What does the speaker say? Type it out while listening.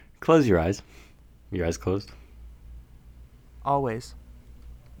Close your eyes. Your eyes closed. Always.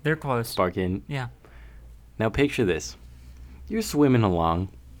 They're close. Spark in. Yeah. Now picture this. You're swimming along.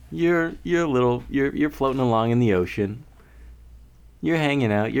 You're floating along in the ocean. You're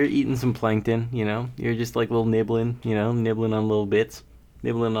hanging out. You're eating some plankton, You're just like little nibbling, nibbling on little bits.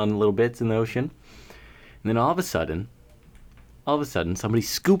 Nibbling on little bits in the ocean. And then all of a sudden, somebody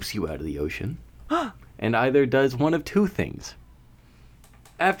scoops you out of the ocean and either does one of two things.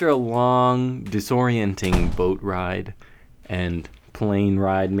 After a long, disorienting boat ride and plane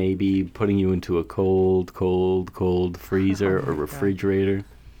ride, maybe putting you into a cold freezer or refrigerator. God.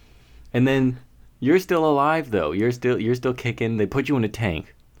 And then you're still alive though. You're still kicking. They put you in a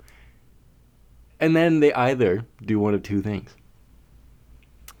tank. And then they either do one of two things.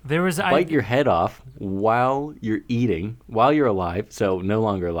 Bite your head off while you're eating, while you're alive, so no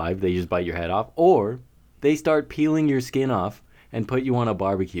longer alive, they just bite your head off, or they start peeling your skin off and put you on a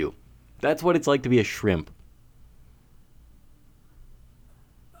barbecue. That's what it's like to be a shrimp.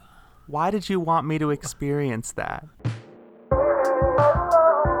 Why did you want me to experience that?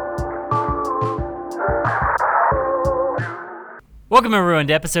 Welcome everyone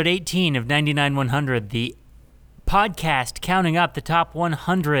to episode 18 of 99-100, the podcast counting up the top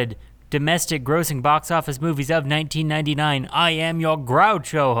 100 domestic grossing box office movies of 1999. I am your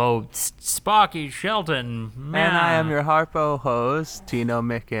Groucho host, Sparky Shelton. And I am your Harpo host, Tino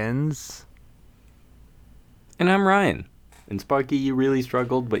Mickens. And I'm Ryan. And Sparky, you really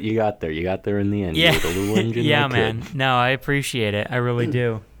struggled, but you got there. You got there in the end. Yeah, you were the little engine yeah, that man. could. No, I appreciate it. I really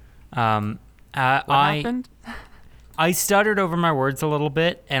do. What happened? I stuttered over my words a little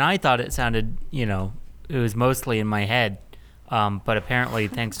bit, and I thought it sounded, it was mostly in my head. But apparently,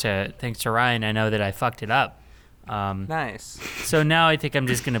 thanks to Ryan, I know that I fucked it up. Nice. So now I think I'm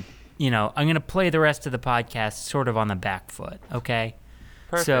just gonna, I'm gonna play the rest of the podcast sort of on the back foot. Okay.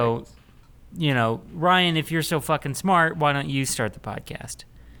 Perfect. So, Ryan, if you're so fucking smart, why don't you start the podcast?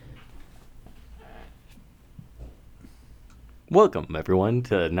 Welcome, everyone,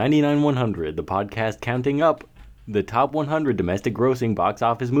 to 99-100, the podcast counting up the top 100 domestic grossing box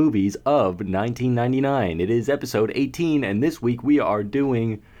office movies of 1999. It is episode 18, and this week we are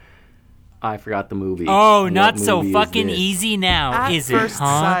doing... I forgot the movie. Oh, What not so movie fucking is this? easy now, is it,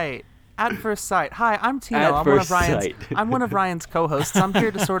 At first sight. Hi, I'm Tino. I'm one of Ryan's co-hosts. I'm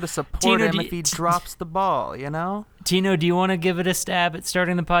here to sort of support Tino, him if he drops the ball, Tino, do you want to give it a stab at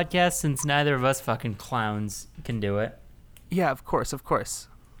starting the podcast since neither of us fucking clowns can do it? Yeah, of course.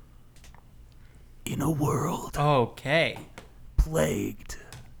 In a world plagued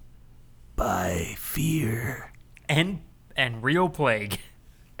by fear and real plague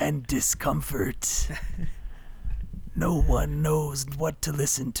and discomfort, no one knows what to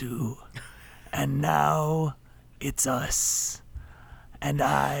listen to, and now it's us, and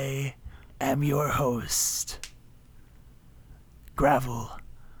I am your host, Gravel.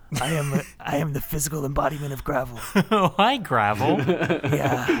 I am the physical embodiment of gravel. Oh, hi, Gravel.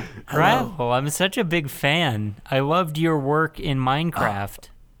 Yeah. Gravel, I'm such a big fan. I loved your work in Minecraft.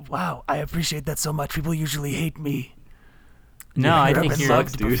 Wow, I appreciate that so much. People usually hate me. No, I think been you're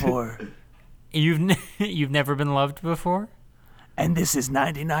loved before. You've never been loved before? And this is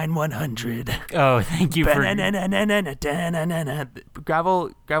 99-100. Oh, thank you for...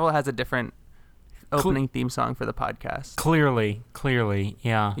 Gravel has a different opening theme song for the podcast. Clearly,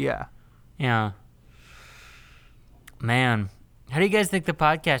 yeah. Yeah. Man, how do you guys think the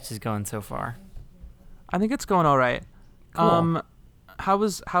podcast is going so far? I think it's going all right. Cool.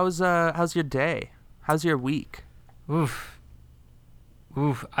 How's your day? How's your week? Oof.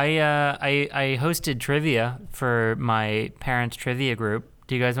 I hosted trivia for my parents' trivia group.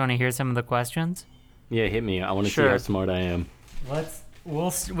 Do you guys want to hear some of the questions? Yeah, hit me. I want to see how smart I am.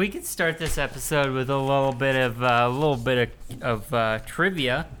 We could start this episode with a little bit of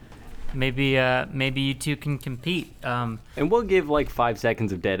trivia. Maybe you two can compete. And we'll give like 5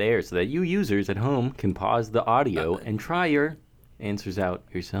 seconds of dead air so that you users at home can pause the audio and try your answers out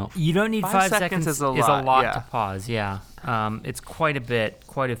yourself. You don't need 5 seconds. Is a lot to pause. Yeah. It's quite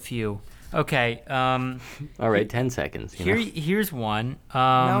a few. Okay. All right, 10 seconds. Here's one.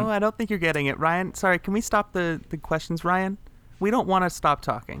 No, I don't think you're getting it, Ryan. Sorry, can we stop the questions, Ryan? We don't want to stop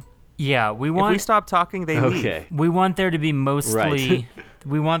talking. Yeah, if we stop talking, they leave. We want there to be mostly right.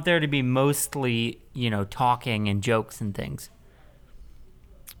 We want there to be mostly, talking and jokes and things.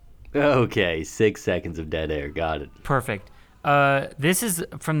 Okay, 6 seconds of dead air. Got it. Perfect. This is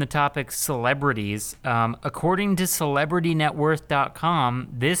from the topic celebrities. According to CelebrityNetWorth.com,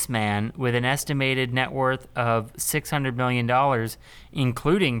 this man, with an estimated net worth of $600 million,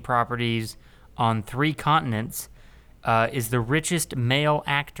 including properties on 3 continents, is the richest male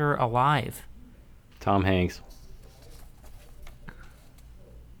actor alive? Tom Hanks.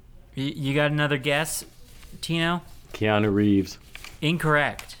 You got another guess, Tino? Keanu Reeves.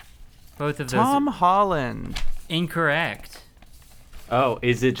 Incorrect. Both of those. Tom Holland. Incorrect. Oh,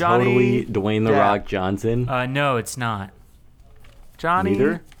 is it Johnny totally Dwayne The Depp. Rock Johnson? No, it's not. Johnny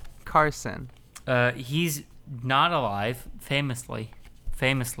Neither? Carson. He's not alive. Famously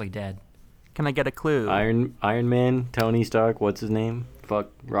dead. Can I get a clue? Iron Man, Tony Stark, what's his name? Fuck,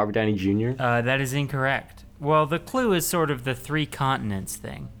 Robert Downey Jr.? That is incorrect. Well, the clue is sort of the 3 continents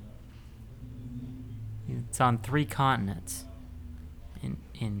thing. It's on 3 continents.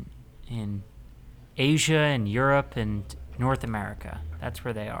 In Asia and Europe and North America. That's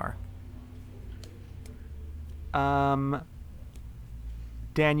where they are.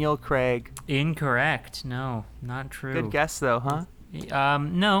 Daniel Craig. Incorrect. No, not true. Good guess though, huh?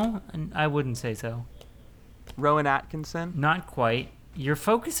 No, I wouldn't say so. Rowan Atkinson. Not quite. You're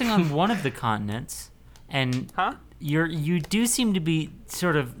focusing on one of the continents, and you do seem to be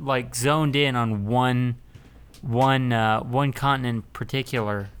sort of like zoned in on one continent in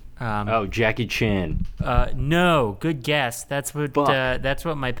particular. Jackie Chan. No, good guess. That's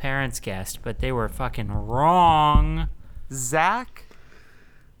what my parents guessed, but they were fucking wrong. Zach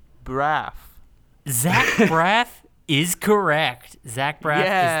Braff. Zach Braff is correct. Zach Braff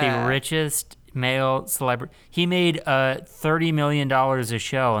is the richest male celebrity. He made $30 million a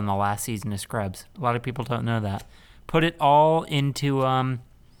show in the last season of Scrubs. A lot of people don't know that. Put it all into I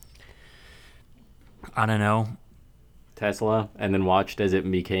don't know, Tesla, and then watched as it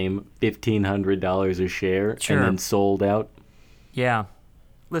became $1,500 a share, Sure. and then sold out. Yeah.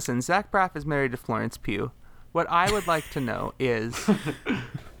 Listen, Zach Braff is married to Florence Pugh. What I would like to know is,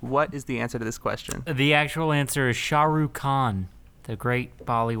 what is the answer to this question? The actual answer is Shah Rukh Khan, the great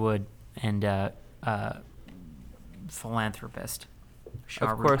Bollywood and philanthropist.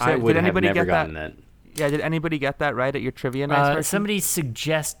 Of course. I would Did have anybody never get gotten that. Yeah, did anybody get that right at your trivia night? Spreadsheet? Somebody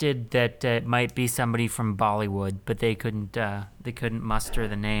suggested that it might be somebody from Bollywood, but they couldn't muster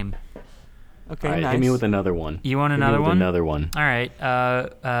the name. Okay, All right, nice. hit me with another one. You want Hit me another with one? Another one. All right.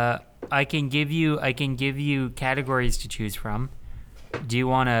 I can give you categories to choose from. Do you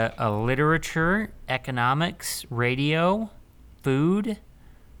want a literature, economics, radio, food,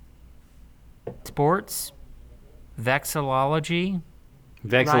 sports, vexillology?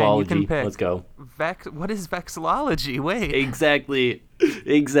 Vexillology. Ryan, you can pick. Let's go. What is vexillology? Wait. Exactly.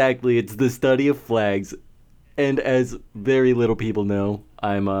 It's the study of flags. And as very little people know,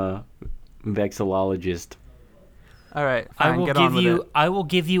 I'm a vexillologist. All right, fine, get on with it. I will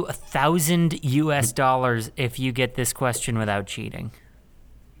give you $1,000 if you get this question without cheating.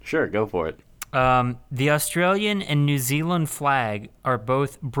 Sure, go for it. The Australian and New Zealand flag are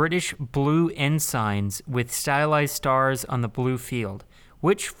both British blue ensigns with stylized stars on the blue field.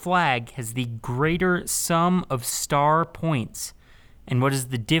 Which flag has the greater sum of star points, and what is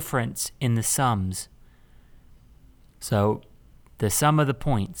the difference in the sums? So, the sum of the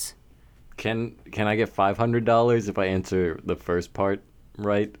points. Can I get $500 if I answer the first part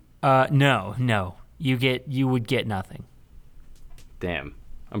right? No. You would get nothing. Damn.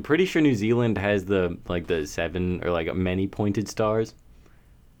 I'm pretty sure New Zealand has the 7 or many pointed stars.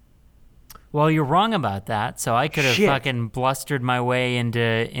 Well, you're wrong about that, so I could have fucking blustered my way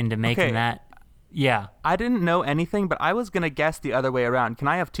into making that. Yeah. I didn't know anything, but I was going to guess the other way around. Can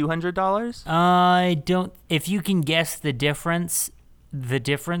I have $200? I don't. If you can guess the difference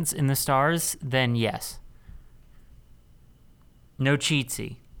in the stars, then yes. No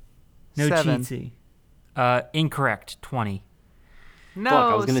cheatsy. No 7. cheatsy. Incorrect. 20. No, Fuck,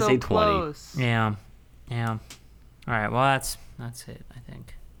 I was gonna so say 20. close. Yeah. All right. Well, that's it. I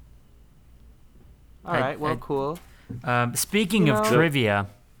think. All right. Well, cool. Speaking You of know- trivia,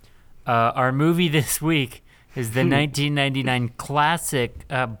 our movie this week is the 1999 classic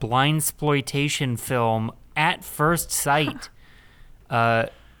blindsploitation film At First Sight,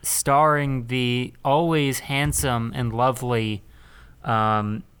 starring the always handsome and lovely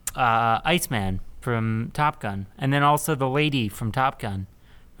Iceman from Top Gun, and then also the lady from Top Gun.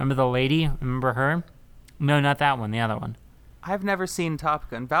 Remember the lady? Remember her? No, not that one. The other one. I've never seen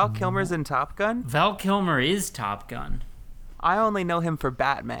Top Gun. Val Kilmer's in Top Gun? Val Kilmer is Top Gun. I only know him for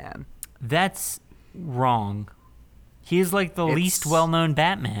Batman. That's wrong. He is like the least well-known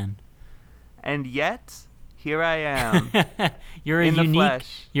Batman. And yet, here I am. You're In a the unique.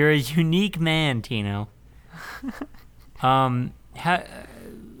 flesh. You're a unique man, Tino.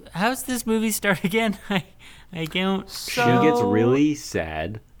 How's this movie start again? I don't. She gets really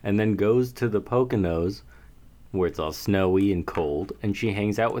sad and then goes to the Poconos where it's all snowy and cold, and she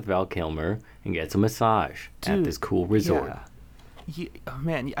hangs out with Val Kilmer and gets a massage at Dude, this cool resort. Yeah. Oh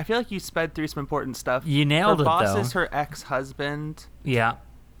man, I feel like you sped through some important stuff. You nailed her it, boss though. is her ex-husband Yeah.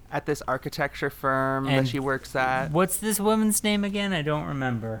 at this architecture firm And that she works at. What's this woman's name again? I don't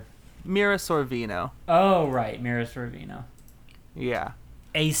remember. Mira Sorvino. Oh, right, Mira Sorvino. Yeah.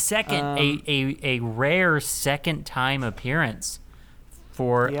 A second, a rare second time appearance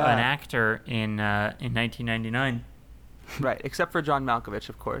for Yeah. an actor in 1999. Right, except for John Malkovich,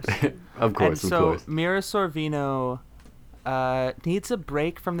 of course. Of course, And so of course. Mira Sorvino needs a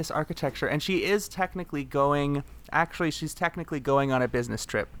break from this architecture, and she is technically going. Actually, she's technically going on a business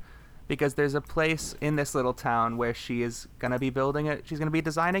trip, because there's a place in this little town where she is gonna be building it. She's gonna be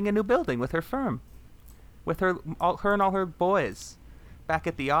designing a new building with her firm, with her and all her boys, back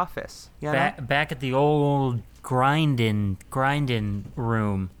at the office. You know? Back at the old grinding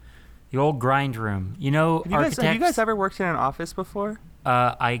room, the old grind room. You know, Have you architects. guys ever worked in an office before?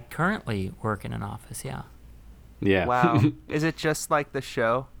 I currently work in an office. Yeah. Yeah. Wow. Is it just like the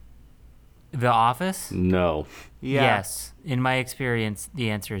show? The Office? No. Yeah. Yes. In my experience, the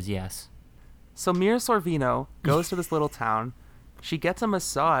answer is yes. So Mira Sorvino goes to this little town. She gets a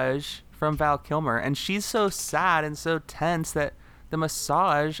massage from Val Kilmer, and she's so sad and so tense that the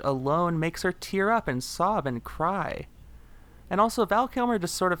massage alone makes her tear up and sob and cry. And also, Val Kilmer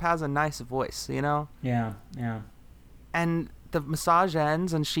just sort of has a nice voice, you know? Yeah. And the massage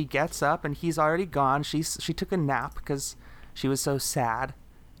ends, and she gets up, and he's already gone. She took a nap because she was so sad,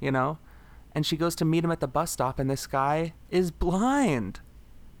 you know? And she goes to meet him at the bus stop, and this guy is blind.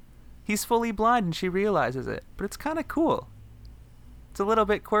 He's fully blind, and she realizes it. But it's kind of cool. It's a little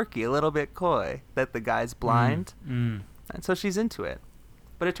bit quirky, a little bit coy that the guy's blind. Mm. And so she's into it.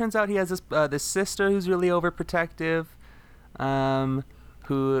 But it turns out he has this sister who's really overprotective,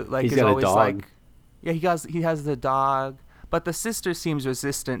 who like He's is got a always dog. like, yeah, he has the dog, but the sister seems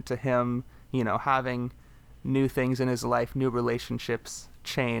resistant to him, you know, having new things in his life, new relationships,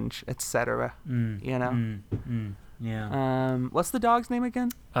 change, etc. You know. Yeah. What's the dog's name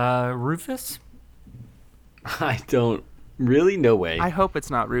again? Rufus? I don't really. No way. I hope it's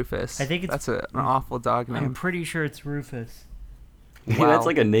not Rufus. I think it's- an awful dog name. I'm pretty sure it's Rufus. Wow. That's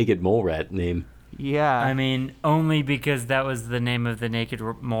like a naked mole rat name. Yeah. I mean, only because that was the name of the naked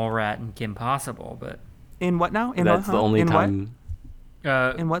mole rat in Kim Possible, but In what now? In That's what, the huh? only in time.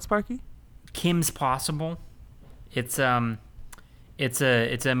 What? In what, Sparky? Kim's Possible. It's a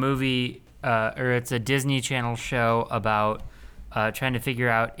movie or it's a Disney Channel show about trying to figure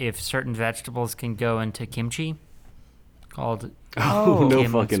out if certain vegetables can go into kimchi. Called Oh, no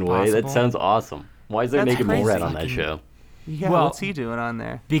Kim's fucking way. That Possible. sounds awesome. Why is there That's naked mole rat on that crazy. show? Yeah. Well- What's he doing on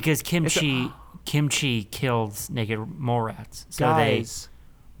there? because kimchi kills naked mole rats. So Guys,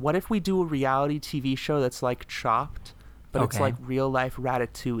 what if we do a reality TV show that's like Chopped, but it's Okay. like real life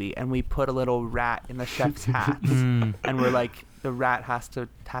Ratatouille, and we put a little rat in the chef's hat, and we're like, the rat has to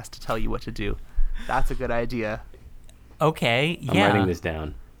tell you what to do. That's a good idea. okay, I'm yeah. writing this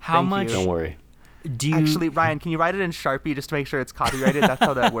down. How Thank much you. Don't worry. do you Actually, Ryan, can you write it in Sharpie just to make sure it's copyrighted? That's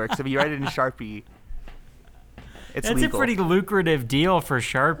how that works. If you write it in Sharpie, it's That's legal. a pretty lucrative deal for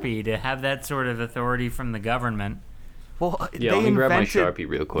Sharpie to have that sort of authority from the government. Well, Yeah, they let me grab my invented- Sharpie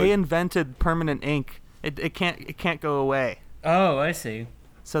real quick. They invented permanent ink. It can't go away. Oh, I see.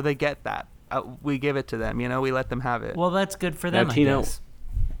 So they get that. We give it to them. You know, we let them have it. Well, that's good for Now, them, I Tino, guess.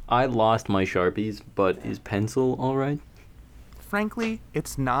 I lost my Sharpies, but is pencil all right? Frankly,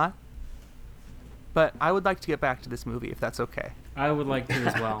 it's not. But I would like to get back to this movie, if that's okay. I would like to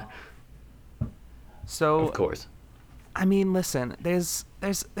as well. So, Of course. I mean, listen, there's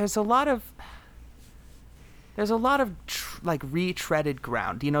a lot of like retreaded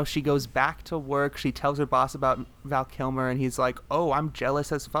ground. You know, she goes back to work. She tells her boss about Val Kilmer, and he's like, "Oh, I'm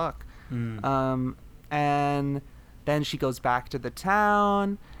jealous as fuck." And then she goes back to the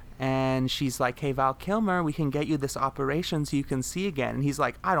town, and she's like, "Hey, Val Kilmer, we can get you this operation so you can see again." And he's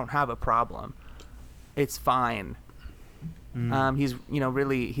like, "I don't have a problem. It's fine." He's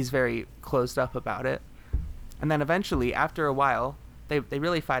he's very closed up about it. And then eventually, after a while, they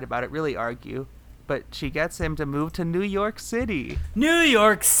really fight about it, really argue. But she gets him to move to New York City, New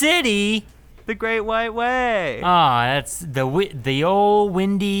York City. the Great White Way. Ah, that's the old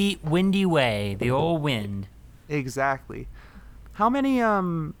windy way, the old wind. Exactly. How many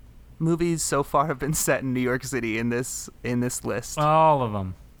movies so far have been set in New York City in this list? All of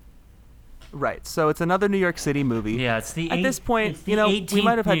them. Right. So it's another New York City movie. Yeah, it's the At this point, it's the we 18th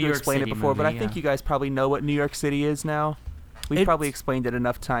might have had New to York explain City it before, but I movie, think yeah. you guys probably know what New York City is now. We've probably explained it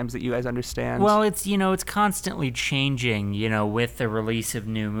enough times that you guys understand. Well, it's it's constantly changing. With the release of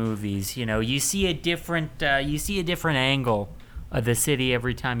new movies, you see a different angle of the city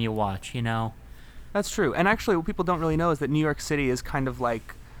every time you watch. That's true. And actually, what people don't really know is that New York City is kind of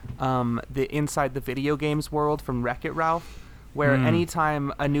like the inside the video games world from Wreck-It Ralph, where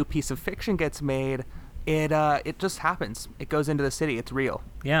anytime a new piece of fiction gets made, it just happens. It goes into the city. It's real.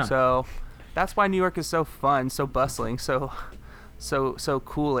 Yeah. So that's why New York is so fun, so bustling, so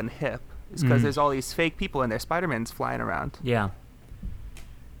cool and hip. It's because there's all these fake people in there. Spider-Man's flying around. Yeah.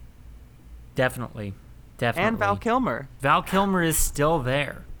 Definitely. And Val Kilmer. Val Kilmer is still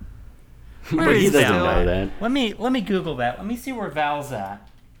there. But he doesn't know that. Let me Google that. Let me see where Val's at.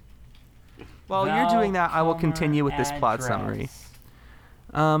 While Val you're doing that, I will Kilmer continue with this plot summary.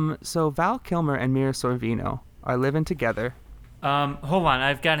 So Val Kilmer and Mira Sorvino are living together. Hold on,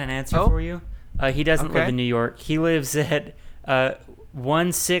 I've got an answer for you. He doesn't live in New York. He lives at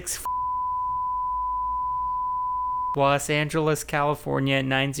 16 Los Angeles, California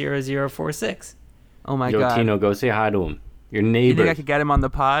 90046. Oh my Yo, God. Tino, go say hi to him. Your You neighbor. think I could get him on the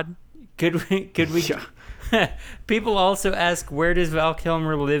pod? Could we People also ask, where does Val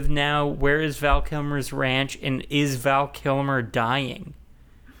Kilmer live now? Where is Val Kilmer's ranch? And is Val Kilmer dying?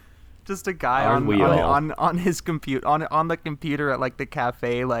 Just a guy Aren't we all? on his computer on the computer at like the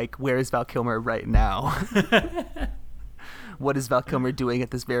cafe, like, where is Val Kilmer right now? What is Val Kilmer doing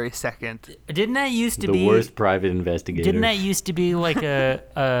at this very second? Didn't that used to the be worst private investigator. Didn't that used to be like a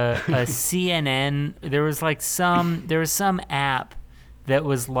CNN? There was some app that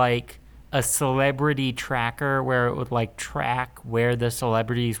was like a celebrity tracker where it would like track where the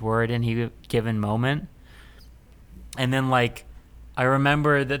celebrities were at any given moment. And then like I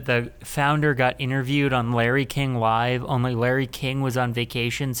remember that the founder got interviewed on Larry King Live, only Larry King was on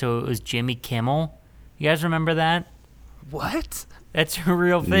vacation, so it was Jimmy Kimmel. You guys remember that? What? That's a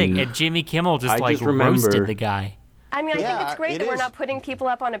real thing. And Jimmy Kimmel just roasted the guy. I mean, I think it's great that we're not putting people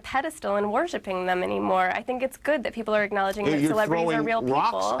up on a pedestal and worshiping them anymore. I think it's good that people are acknowledging that celebrities are real people. You're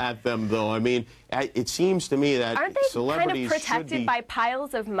throwing rocks at them, though. I mean, it seems to me that aren't they celebrities kind of protected by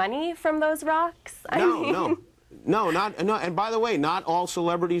piles of money from those rocks? No, not. And by the way, not all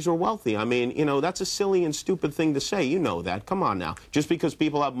celebrities are wealthy. I mean, that's a silly and stupid thing to say. You know that. Come on now. Just because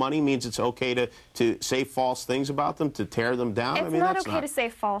people have money means it's okay to say false things about them, to tear them down. It's not okay to say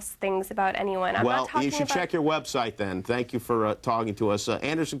false things about anyone. I'm not talking you should check your website then. Thank you for talking to us,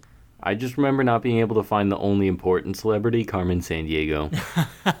 Anderson. I just remember not being able to find the only important celebrity, Carmen Sandiego.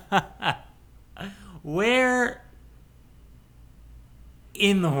 Where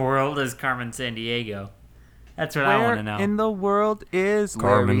in the world is Carmen Sandiego? That's what I want to know. Where in the world is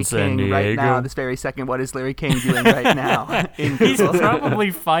Carmen Larry King right now, this very second? What is Larry King doing right now? He's probably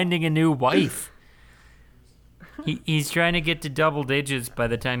finding a new wife. He's trying to get to double digits by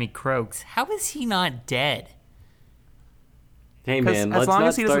the time he croaks. How is he not dead? Hey man, let's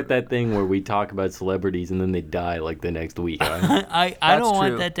not start that thing where we talk about celebrities and then they die like the next week. Right? I don't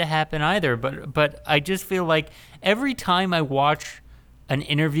want that to happen either, but I just feel like every time I watch an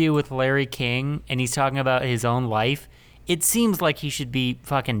interview with Larry King and he's talking about his own life, it seems like he should be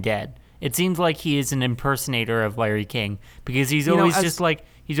fucking dead. It seems like he is an impersonator of Larry King because he's always just like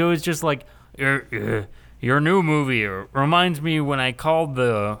your new movie reminds me when I called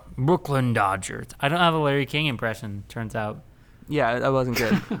the Brooklyn Dodgers. I don't have a Larry King impression, turns out. Yeah, that wasn't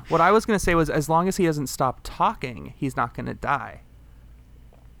good. What I was going to say was, as long as he doesn't stop talking, he's not going to die.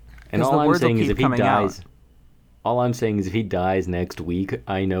 And all I'm saying is if he dies next week,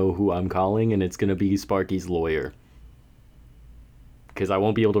 I know who I'm calling, and it's going to be Sparky's lawyer. Because I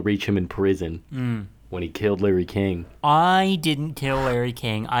won't be able to reach him in prison when he killed Larry King. I didn't kill Larry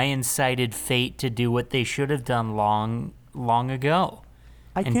King. I incited fate to do what they should have done long ago.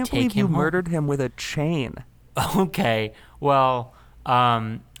 I can't believe you murdered him with a chain. Okay, well,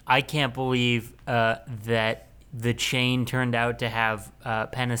 I can't believe that the chain turned out to have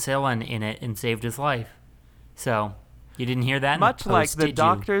penicillin in it and saved his life. So, you didn't hear that? Much like the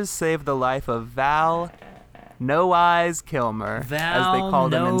doctors saved the life of Val No Eyes Kilmer, as they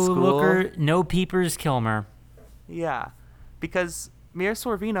called him in school. No Peepers Kilmer. Yeah, because Mira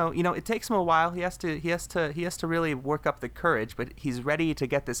Sorvino, it takes him a while. He has to really work up the courage, but he's ready to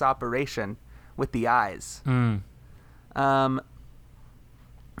get this operation with the eyes. And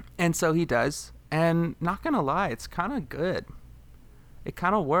so he does. And not gonna lie, it's kind of good. It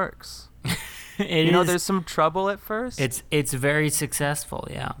kind of works. There's some trouble at first. It's very successful,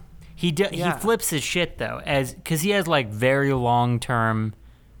 yeah. He flips his shit though, because he has like very long-term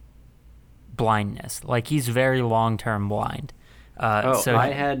blindness. Like he's very long-term blind. So I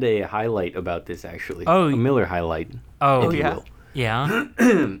had a highlight about this actually. Oh. A Miller highlight. Oh, if you yeah? will.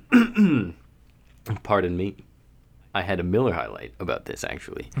 yeah. Pardon me. I had a Miller highlight about this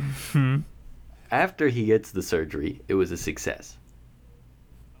actually. Mm-hmm. After he gets the surgery, it was a success.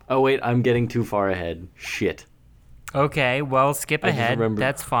 Oh wait, I'm getting too far ahead. Shit. Okay, well, skip I just ahead. remembered-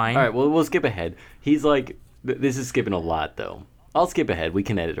 That's fine. All right, well, we'll skip ahead. He's like, this is skipping a lot though. I'll skip ahead. We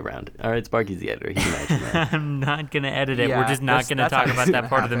can edit around. All right, Sparky's the editor. He can imagine that. I'm not going to edit it. Yeah, We're just not that's- going to that's talk how about it's that gonna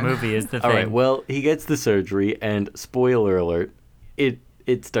part of the happen. movie is the All thing. right, well, he gets the surgery, and spoiler alert,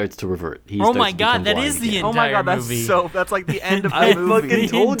 it starts to revert. He Oh starts my to God, become that blind is the again. Oh my entire god, movie. that's like the end of the I movie. fucking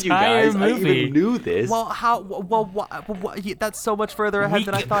told you entire guys. I movie. even knew this. Well, that's so much further ahead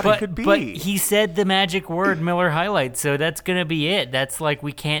than I thought it could be. But he said the magic word Miller highlight, so that's going to be it. That's like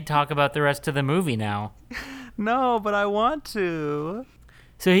we can't talk about the rest of the movie now. No, but I want to.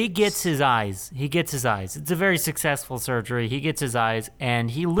 So he gets his eyes. It's a very successful surgery. He gets his eyes, and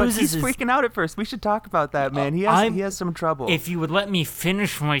he But loses he's his... freaking out at first. We should talk about that, man. He has some trouble. If you would let me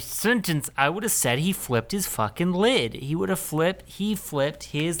finish my sentence, I would have said he flipped his fucking lid. He flipped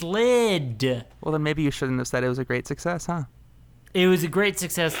his lid. Well, then maybe you shouldn't have said it was a great success, huh? It was a great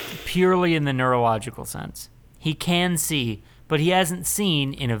success purely in the neurological sense. He can see, but he hasn't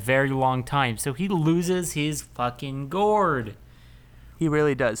seen in a very long time, so he loses his fucking gourd. He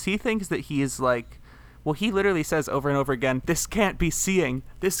really does. He thinks that he is like, well, he literally says over and over again, this can't be seeing.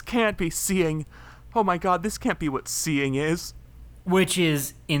 This can't be seeing. Oh my god, this can't be what seeing is. Which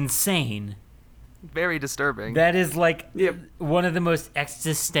is insane. Very disturbing. That is like one of the most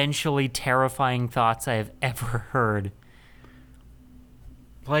existentially terrifying thoughts I have ever heard.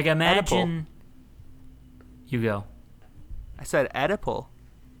 Like, imagine... You go. I said Oedipal.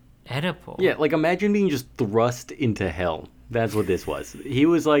 Oedipal. Yeah, like imagine being just thrust into hell. That's what this was. He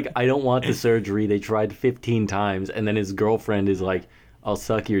was like, I don't want the surgery. They tried 15 times. And then his girlfriend is like, I'll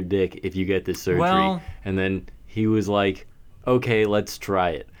suck your dick if you get this surgery. Well- and then he was like, okay, let's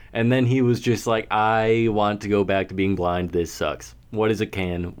try it. And then he was just like, I want to go back to being blind. This sucks. What is a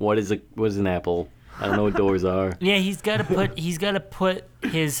can? What is an apple? I don't know what doors are. Yeah, he's got to put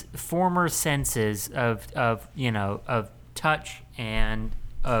his former senses of touch and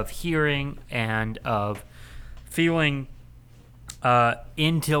of hearing and of feeling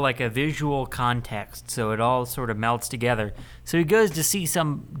into like a visual context, so it all sort of melts together. So he goes to see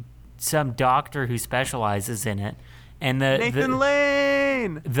some doctor who specializes in it, and Nathan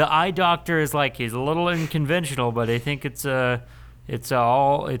Lane! the eye doctor is like, he's a little unconventional, but I think it's our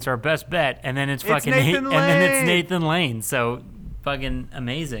best bet. And then it's fucking Nathan and then it's Lane! Nathan Lane. So fucking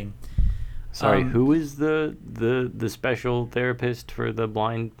amazing. Sorry, who is the special therapist for the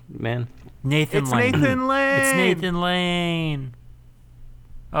blind man? Nathan It's Lane. Nathan Lane! It's Nathan Lane.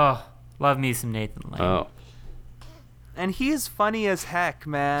 Oh, love me some Nathan Lane. Oh. And he's funny as heck,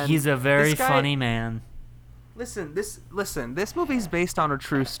 man. He's a very This guy- funny man. Listen, this movie's based on a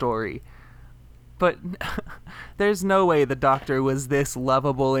true story. But there's no way the doctor was this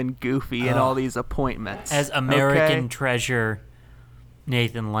lovable and goofy in all these appointments. As American okay? treasure,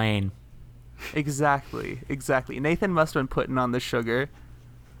 Nathan Lane. Exactly. Nathan must have been putting on the sugar.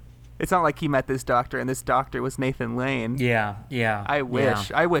 It's not like he met this doctor and this doctor was Nathan Lane. Yeah. I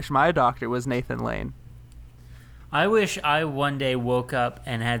wish my doctor was Nathan Lane. I wish I one day woke up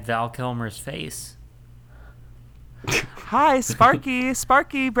and had Val Kilmer's face. Hi,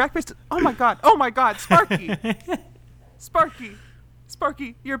 Sparky, breakfast. Oh my god, Sparky.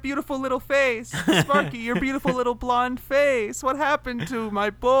 Sparky, your beautiful little face. Sparky, your beautiful little blonde face. What happened to my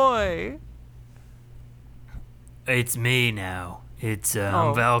boy? It's me now. It's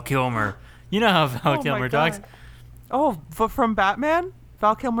Oh. Val Kilmer. You know how Val my Kilmer talks? God. Oh, from Batman?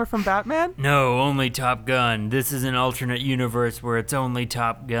 Val Kilmer from Batman? No, only Top Gun. This is an alternate universe where it's only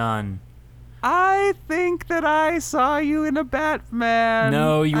Top Gun. I think that I saw you in a Batman.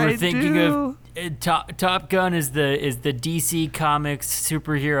 No, you were I thinking do. of Top Gun is the DC Comics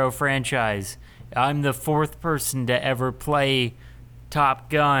superhero franchise. I'm the fourth person to ever play Top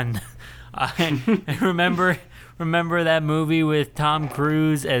Gun. I remember that movie with Tom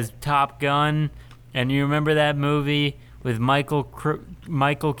Cruise as Top Gun, and you remember that movie with Michael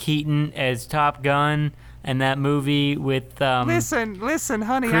Keaton as Top Gun, and that movie with Listen,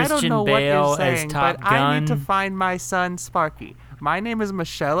 honey, I don't Christian know what Bale you're as saying, Top but I need to Gun. find my son Sparky. My name is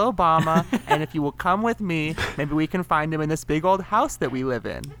Michelle Obama, and if you will come with me, maybe we can find him in this big old house that we live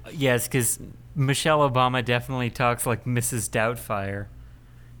in. Yes, because Michelle Obama definitely talks like Mrs. Doubtfire.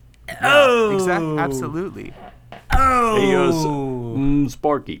 Absolutely. Hey,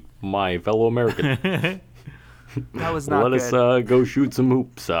 Sparky, my fellow American. That was not Let good. us go shoot some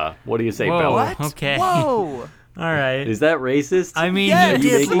hoops. What do you say, Whoa. fella? What? Okay. Whoa! All right. Is that racist? I mean, Yes! he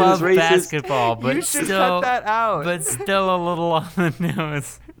Are you did making love this racist? basketball, but You should still, cut that out. but still a little on the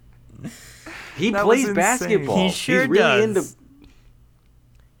nose. He That was plays insane. basketball. He sure He's really does. into.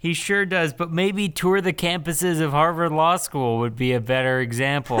 He sure does, but maybe tour the campuses of Harvard Law School would be a better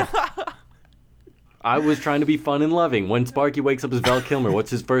example. I was trying to be fun and loving. When Sparky wakes up as Val Kilmer,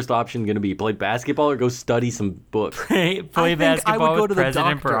 what's his first option going to be? Play basketball or go study some books? Play think I would basketball go with to the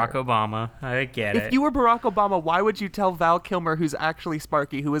President doctor. Barack Obama. I get it. If you were Barack Obama, why would you tell Val Kilmer, who's actually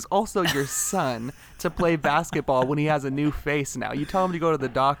Sparky, who is also your son, to play basketball when he has a new face now? You tell him to go to the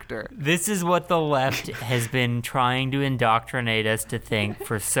doctor. This is what the left has been trying to indoctrinate us to think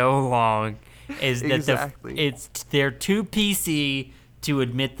for so long, is that Exactly. they're too PC to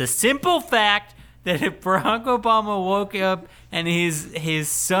admit the simple fact that if Barack Obama woke up and his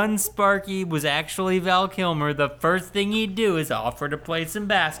son Sparky was actually Val Kilmer, the first thing he'd do is offer to play some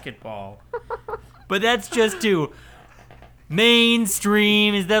basketball. But that's just too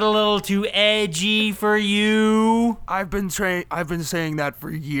mainstream. Is that a little too edgy for you? I've been saying that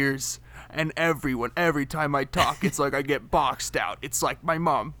for years. And every time I talk, it's like I get boxed out. It's like my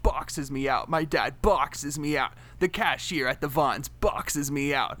mom boxes me out. My dad boxes me out. The cashier at the Vons boxes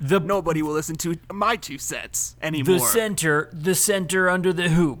me out. Nobody will listen to my 2 cents anymore. The center under the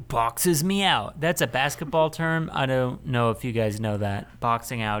hoop boxes me out. That's a basketball term. I don't know if you guys know that.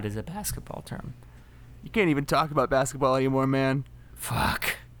 Boxing out is a basketball term. You can't even talk about basketball anymore, man.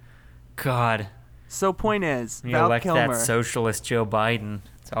 Fuck. God. So point is, You Val elect Kilmer, that socialist Joe Biden.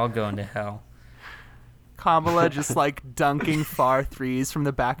 It's all going to hell. Kamala just like dunking far threes from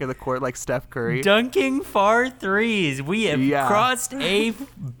the back of the court like Steph Curry. Dunking far threes. We have Yeah. crossed a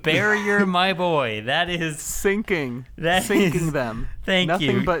barrier, my boy. That is... Sinking That sinking is- them. Thank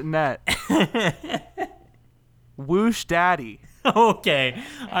Nothing you. but net. Whoosh daddy. Okay.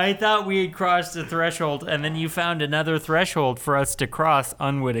 I thought we had crossed a threshold, and then you found another threshold for us to cross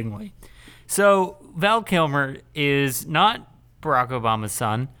unwittingly. So, Val Kilmer is not Barack Obama's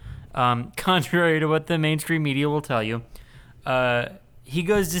son, contrary to what the mainstream media will tell you. He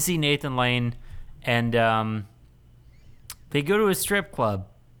goes to see Nathan Lane, and they go to a strip club.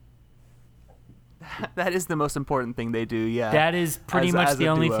 That is the most important thing they do, yeah. That is pretty As- much as the a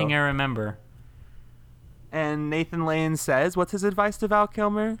only duo. thing I remember. And Nathan Lane says, what's his advice to Val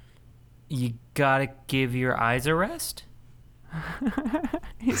Kilmer? You gotta give your eyes a rest?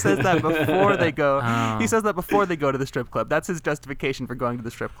 He says that before they go. Oh. He says that before they go to the strip club. That's his justification for going to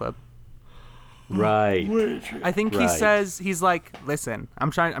the strip club. Right. I think he Right. says, he's like, listen, I'm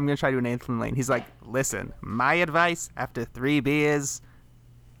gonna try to do Nathan Lane. He's like, listen, my advice after 3 beers,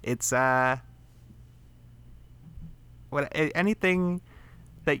 it's anything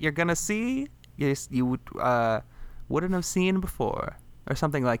that you're gonna see, you wouldn't have seen before, or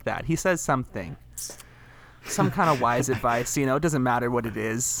something like that. He says something, some kind of wise advice. You know, it doesn't matter what it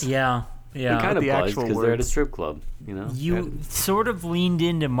is. Yeah, yeah. They kind of the buzzed actual because they're at a words. strip club, you know? You sort of leaned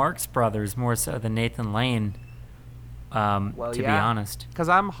into Marx Brothers more so than Nathan Lane, to be yeah. honest. Because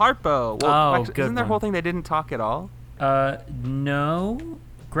I'm Harpo. Well, Oh, actually, good isn't their one. whole thing they didn't talk at all? No.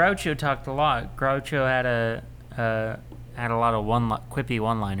 Groucho talked a lot. Groucho had a lot of quippy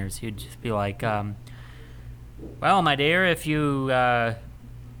one-liners. He'd just be like, well, my dear, if you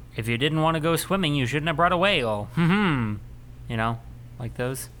didn't want to go swimming, you shouldn't have brought a whale. You know, like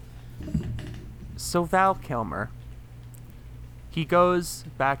those. So Val Kilmer, he goes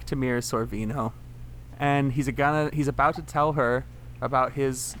back to Mira Sorvino, and he's about to tell her about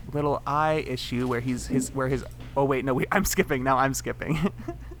his little eye issue where oh wait, no, I'm skipping.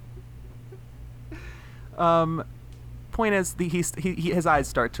 Point is, his eyes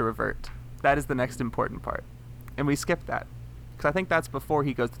start to revert. That is the next important part, and we skip that because I think that's before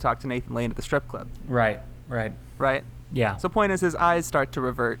he goes to talk to Nathan Lane at the strip club, Right. right? Yeah. So point is, his eyes start to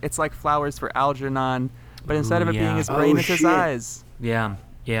revert. It's like flowers for Algernon, but instead of it being yeah. his brain, Oh, it's his shit. eyes. Yeah.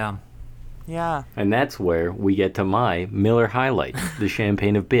 Yeah. And that's where we get to my Miller highlight, the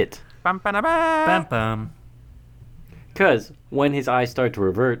champagne of bit. Bum, ba, da, ba. Bum bum. Because when his eyes start to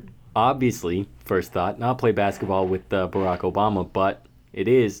revert, obviously, first thought, not play basketball with Barack Obama, but it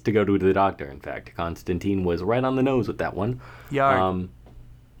is to go to the doctor. In fact, Constantine was right on the nose with that one. Yard.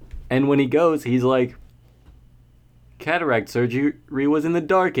 And when he goes, he's like, cataract surgery was in the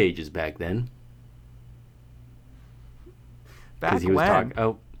dark ages back then. Back He was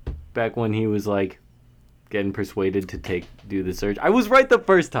when? back when he was like getting persuaded to do the surgery. I was right the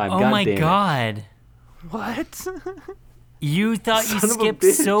first time. Oh God my damn it. God. What? You thought you Son of a skipped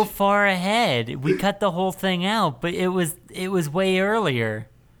bitch. so far ahead. We cut the whole thing out, but it was way earlier.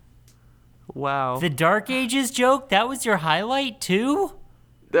 Wow. The Dark Ages joke, that was your highlight too?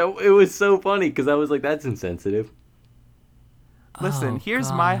 It was so funny because I was like, that's insensitive. Listen, Oh,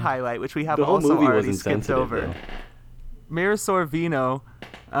 here's my God. highlight, which we have The whole also movie was already skipped insensitive, over. though. Mira Sorvino,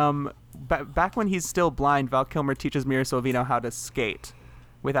 back when he's still blind, Val Kilmer teaches Mira Sorvino how to skate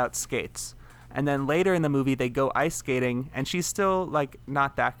without skates. And then later in the movie, they go ice skating, and she's still, like,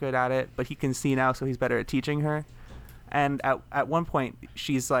 not that good at it, but he can see now, so he's better at teaching her. And at one point,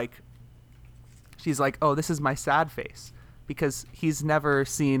 she's like, oh, this is my sad face. Because he's never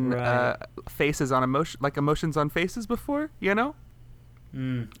seen Right. faces on emotions on faces before, you know?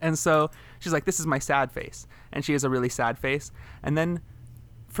 And so she's like, this is my sad face. And she has a really sad face. And then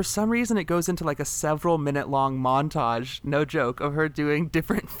for some reason it goes into like a several minute long montage, no joke, of her doing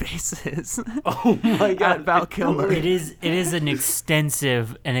different faces Oh my god. at Val Kilmer. It is an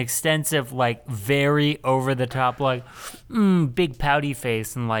extensive, like very over the top, like big pouty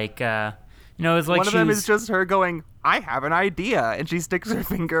face, and like it's like One of them is just her going, I have an idea. And she sticks her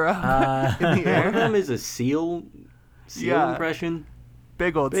finger up in the One of air. them is a seal Yeah. impression.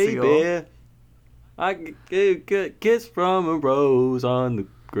 Big old seal. Baby, I get a kiss from a rose on the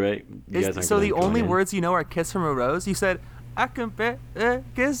great. So the only words you know are kiss from a rose? You said, I can bet a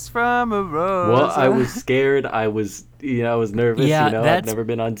kiss from a rose. Well, I was scared. I was nervous. Yeah, I'd that's- never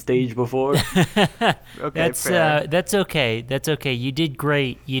been on stage before. Okay, That's fair. that's okay. That's okay. You did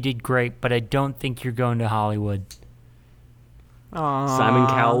great. But I don't think you're going to Hollywood. Aww. Simon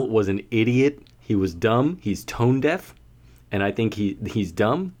Cowell was an idiot. He was dumb. He's tone deaf, and I think he's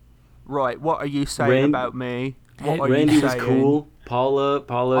dumb. Right, what are you saying Rand- about me? What are Randy you was saying? cool. Paula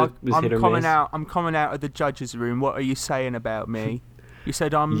was I'm hit or coming miss. out. I'm coming out of the judge's room. What are you saying about me? You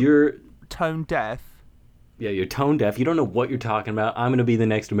said I'm You're tone deaf. you're tone deaf. You don't know what you're talking about. I'm gonna be the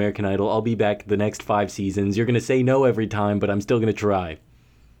next American Idol. I'll be back the next 5 seasons. You're gonna say no every time, but I'm still gonna try.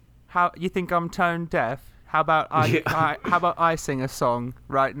 How you think I'm tone deaf? How about I sing a song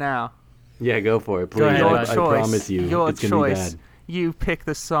right now? Yeah, go for it, please. Go ahead, Your Bud. I choice. promise you, Your it's gonna be choice. bad. You pick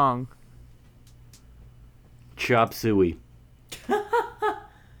the song. Chop suey.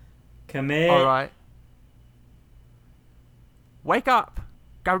 Commit. All right. Wake up.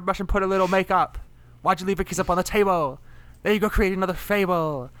 Grab a brush and put a little makeup. Why'd you leave a kiss up on the table? There you go, create another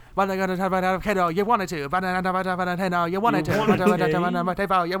fable. You wanted to. You wanted to.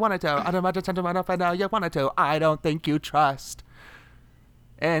 You wanted to. I don't think you trust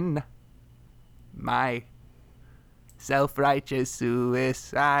in my self-righteous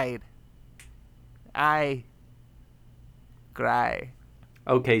suicide. I cry.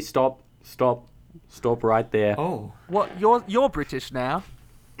 Okay, stop right there. Oh. What? You're British now.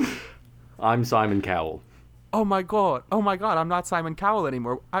 I'm Simon Cowell. Oh my god! I'm not Simon Cowell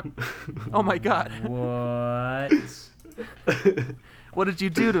anymore. Oh my god! What? What did you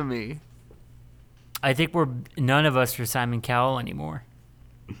do to me? I think none of us are Simon Cowell anymore.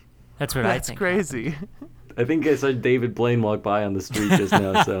 That's what I That's think. crazy. I think I saw David Blaine walk by on the street just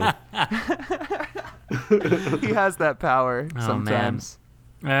now, so He has that power Oh, sometimes.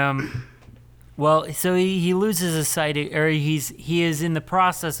 Well, so he loses his sight, or he is in the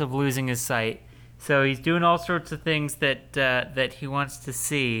process of losing his sight. So he's doing all sorts of things that he wants to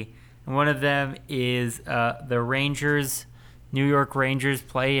see, and one of them is the Rangers, New York Rangers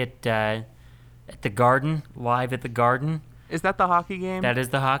play at the Garden, live at the Garden. Is that the hockey game? That is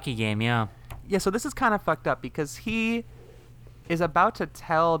the hockey game, yeah. Yeah, so this is kind of fucked up because he is about to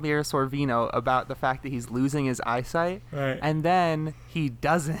tell Mira Sorvino about the fact that he's losing his eyesight, Right. and then he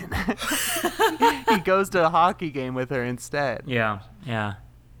doesn't. He goes to a hockey game with her instead. Yeah.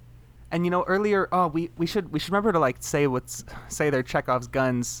 And earlier, we should remember to like say their Chekhov's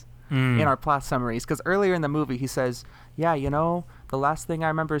guns in our plot summaries, because earlier in the movie he says, yeah, the last thing I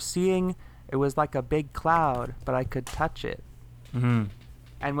remember seeing, it was like a big cloud, but I could touch it. Mm-hmm.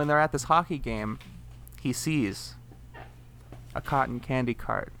 And when they're at this hockey game, he sees a cotton candy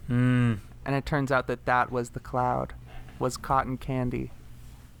cart. Mm. And it turns out that was the cloud, was cotton candy.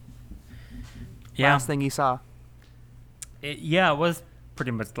 Yeah. Last thing he saw. It was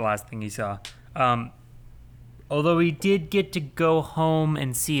pretty much the last thing he saw. Although he did get to go home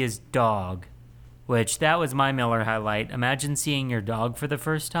and see his dog, which that was my Miller highlight. Imagine seeing your dog for the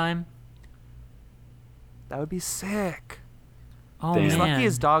first time. That would be sick. Oh, Damn. He's man. lucky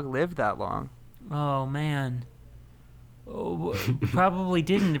his dog lived that long. Oh, man. Oh, probably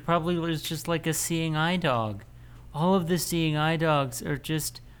didn't. It probably was just like a seeing eye dog. All of the seeing eye dogs are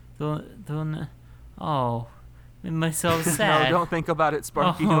just made myself sad. No, don't think about it,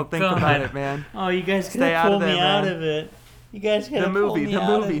 Sparky. Oh, Don't think God. about it, man. Oh, you guys Stay gotta out pull of me there, out man. of it. You guys gotta The pull movie, me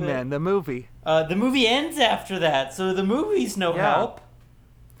out of it. man, the movie. The movie ends after that, so the movie's no Yeah. help.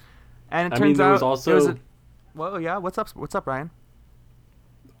 And it I turns mean, there out was also. Whoa, yeah. What's up, Ryan?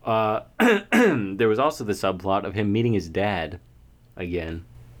 There was also the subplot of him meeting his dad again.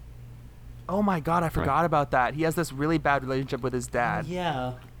 Oh my god, I forgot about that. He has this really bad relationship with his dad,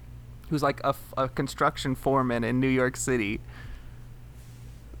 Yeah. who's like a construction foreman in New York City.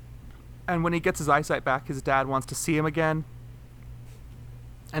 And when he gets his eyesight back, his dad wants to see him again.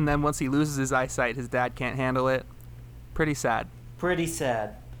 And then once he loses his eyesight, his dad can't handle it. Pretty sad. Pretty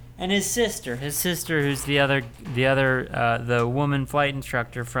sad. And his sister, who's the woman flight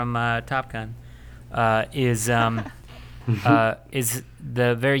instructor from Top Gun, is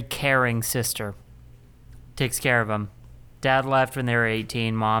the very caring sister. Takes care of him. Dad left when they were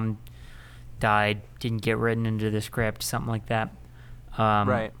 18. Mom died. Didn't get written into the script. Something like that.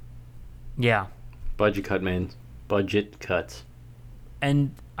 Right. Yeah. Budget cut, man. Budget cuts.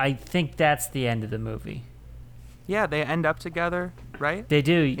 And I think that's the end of the movie. Yeah, they end up together, right? They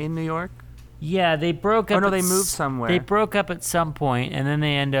do. In New York? Yeah, they broke up. Oh, no, they moved somewhere. They broke up at some point, and then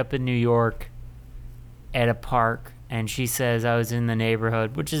they end up in New York at a park. And she says, I was in the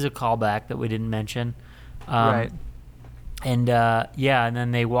neighborhood, which is a callback that we didn't mention. Right. And, and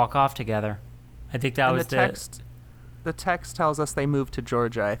then they walk off together. I think that And was the text tells us they moved to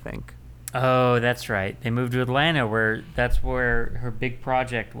Georgia, I think. Oh, that's right. They moved to Atlanta, that's where her big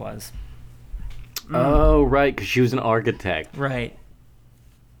project was. Oh, right, because she was an architect. Right.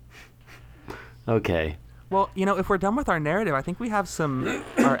 Okay. Well, if we're done with our narrative, I think we have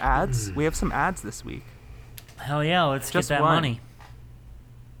our ads. We have some ads this week. Hell yeah, let's Just get that one. money.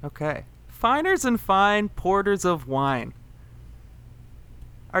 Okay. Finers and Fine Porters of Wine.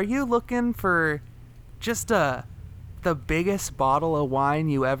 Are you looking for just the biggest bottle of wine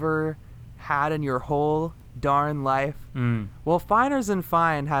you ever had in your whole darn life? Well, Finers and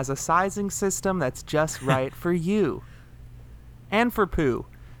Fine has a sizing system that's just right for you. And for Pooh,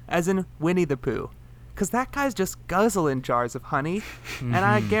 as in Winnie the Pooh. Because that guy's just guzzling jars of honey. And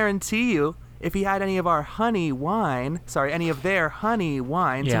I guarantee you, if he had any of their honey wine,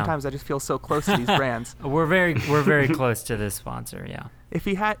 Yeah. sometimes I just feel so close to these brands. We're very close to this sponsor, yeah. If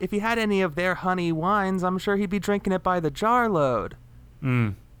he had any of their honey wines, I'm sure he'd be drinking it by the jar load.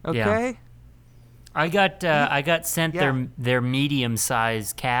 Okay? Yeah. I got sent Yeah. their medium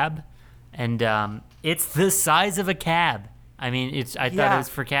size cab, and it's the size of a cab. I mean, I thought Yeah. it was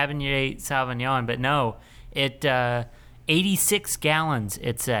for Cabernet Sauvignon, but no, 86 gallons.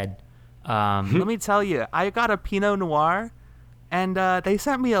 It said. Let me tell you, I got a Pinot Noir, and they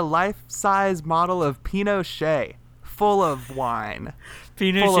sent me a life-size model of Pinochet, full of wine,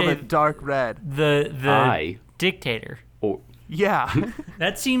 full of a Pinochet, dark red. the dictator. Oh, Yeah.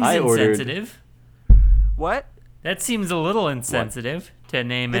 That seems I ordered- insensitive. What? That seems a little insensitive to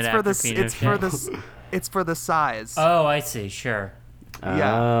name it It's after for the Pinochet. it's for the size. Oh, I see. Sure.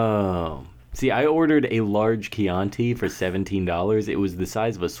 Yeah. Oh. See, I ordered a large Chianti for $17. It was the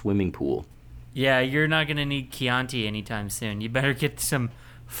size of a swimming pool. Yeah, you're not gonna need Chianti anytime soon. You better get some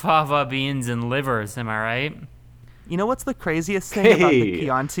fava beans and livers. Am I right? You know what's the craziest thing about the Hey.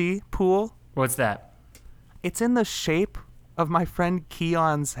 Chianti pool? What's that? It's in the shape of my friend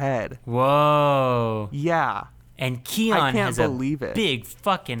Keon's head. Whoa. Yeah. And Keon can't has believe a it. big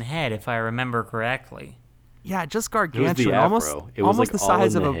fucking head, if I remember correctly. Yeah, just the gargantuan. afro. Almost, It was, almost like, the all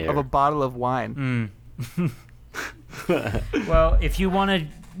size in of the a hair. bottle of wine. Well, if you want to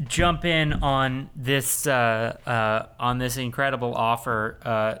jump in on this incredible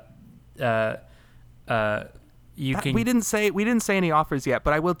offer, you can. We didn't say any offers yet,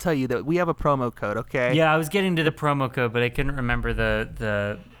 but I will tell you that we have a promo code. Okay. Yeah, I was getting to the promo code, but I couldn't remember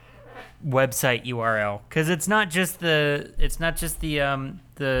the website URL because it's not just the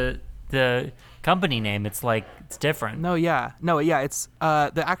company name. It's different. No, yeah. It's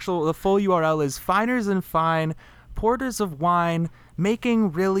the full URL is Finers and Fine Porters of Wine,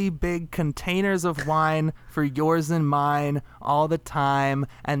 making really big containers of wine for yours and mine all the time,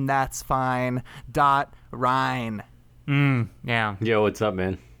 and that's fine. Ryan. Yeah. Yo, what's up,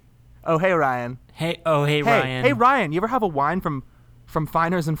 man? Oh, hey, Ryan. Hey, Ryan. Hey, Ryan. You ever have a wine from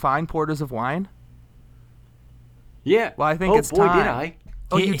Finers and Fine Porters of Wine? Yeah. Well, I think oh, it's boy, time. did I.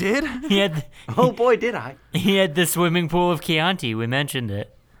 Oh, you did? Oh, boy, did I. He had the swimming pool of Chianti. We mentioned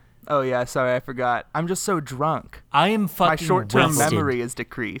it. Oh, yeah. Sorry, I forgot. I'm just so drunk. I am My fucking short-term wasted. memory is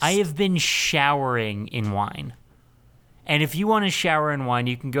decreased. I have been showering in wine. And if you want to shower in wine,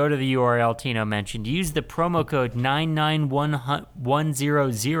 you can go to the URL Tino mentioned. Use the promo code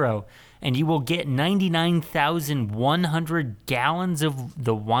 991100, and you will get 99,100 gallons of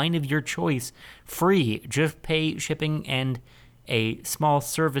the wine of your choice free. Just pay shipping and a small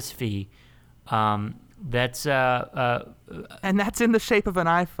service fee. That's and that's in the shape of an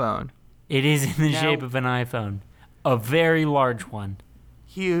iPhone. it is in the Now- shape of an iPhone, a very large one.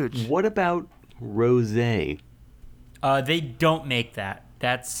 Huge. What about rosé? They don't make that.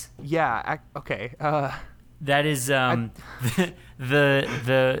 That's Yeah. Okay. that is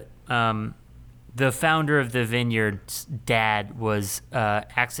the founder of the vineyard's dad was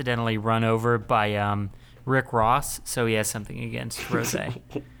accidentally run over by Rick Ross, so he has something against rosé.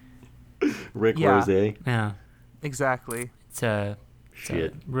 Rick Yeah. Rosé. Yeah, Exactly. it's a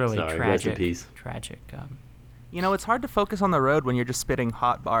Shit. really Sorry, rest in tragic, peace. tragic. You know, it's hard to focus on the road when you're just spitting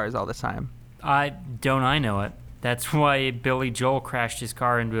hot bars all the time. I know it. That's why Billy Joel crashed his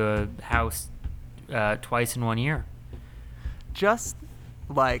car into a house twice in 1 year. Just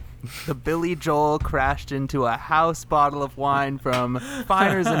like the Billy Joel crashed into a house bottle of wine from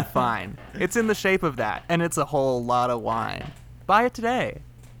Finers and Fine. It's in the shape of that, and it's a whole lot of wine. Buy it today.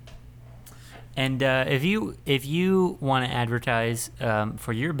 And if you want to advertise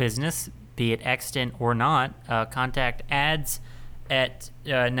for your business, be it extant or not, contact ads at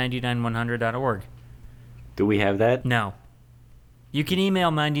 99100.org. Do we have that? No. You can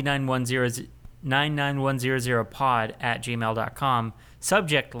email 99100pod at gmail.com.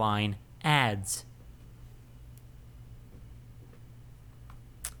 Subject line, ads.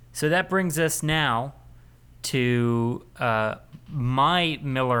 So that brings us now to my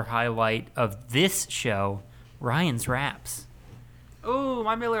Miller highlight of this show, Ryan's Raps. Ooh,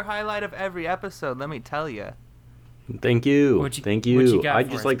 my Miller highlight of every episode, let me tell you. Thank you. What you Thank you. got I'd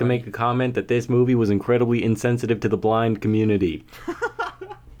for just us, like to buddy? make a comment that this movie was incredibly insensitive to the blind community.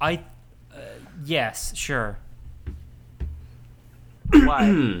 Yes, sure.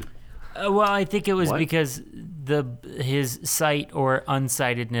 Why? Well, I think it was What? because his sight or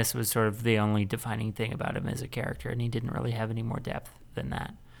unsightedness was sort of the only defining thing about him as a character, and he didn't really have any more depth than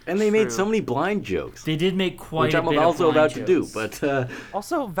that. And they made so True. many blind jokes, They did make quite which a I'm bit also of blind about to do. jokes. But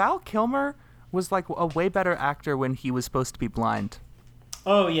Also, Val Kilmer was like a way better actor when he was supposed to be blind.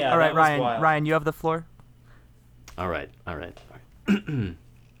 Oh yeah. All right, Ryan. Ryan, you have the floor. all right.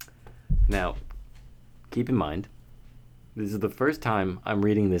 Now, keep in mind, this is the first time I'm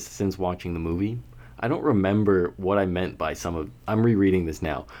reading this since watching the movie. I don't remember what I meant by some of. I'm rereading this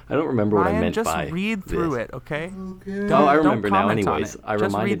now. I don't remember what I Ryan, meant just by. read through this. it, okay? Oh, I remember now. comment on Anyways, it. I Just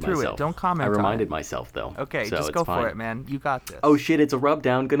reminded read through myself. it. Don't comment I on reminded it. myself though. Okay, so just it's go fine. for it, man. You got this. Oh shit! It's a rub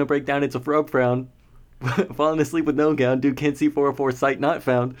down. Gonna break down. It's a rub frown. Falling asleep with no gown. Dude can't see 404. Sight not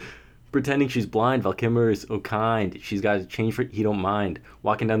found. Pretending she's blind. Val Kilmer is kind. She's got to change for. He don't mind.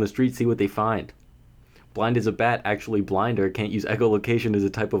 Walking down the street, see what they find. Blind as a bat, actually blinder. Can't use echolocation as a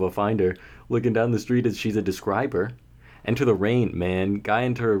type of a finder. Looking down the street as she's a describer. Enter the rain, man. Guy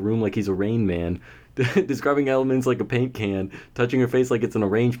enter a room like he's a rain man. Describing elements like a paint can. Touching her face like it's an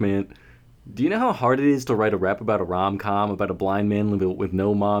arrangement. Do you know how hard it is to write a rap about a rom-com, about a blind man living with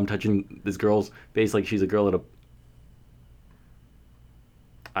no mom, touching this girl's face like she's a girl at a...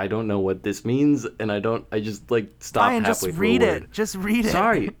 I don't know what this means, and I just, like, stop Ryan, halfway just through read a word. it. Just read it.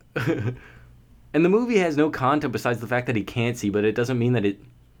 Sorry. And the movie has no content besides the fact that he can't see, but it doesn't mean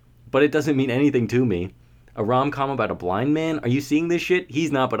anything to me. A rom-com about a blind man? Are you seeing this shit?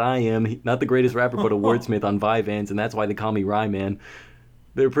 He's not, but I am. Not the greatest rapper, but a wordsmith on Vyvanse, and that's why they call me Ryman.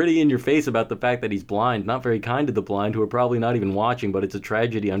 They're pretty in your face about the fact that he's blind. Not very kind to the blind, who are probably not even watching, but it's a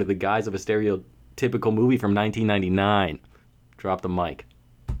tragedy under the guise of a stereotypical movie from 1999. Drop the mic.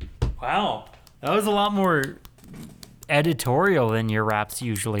 Wow, that was a lot more editorial than your raps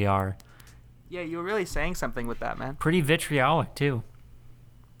usually are. Yeah, you were really saying something with that, man. Pretty vitriolic too.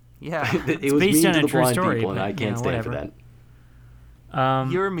 Yeah. It was based mean on to a the true blind story, people, and but, I can't stand whatever. for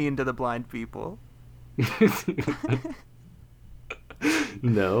that. You're mean to the blind people.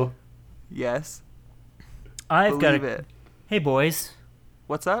 No. Yes. I've got Believe it. Hey boys,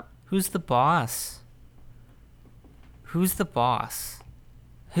 What's up? who's the boss? Who's the boss?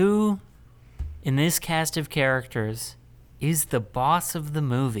 Who, in this cast of characters, is the boss of the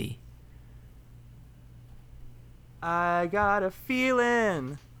movie? I got a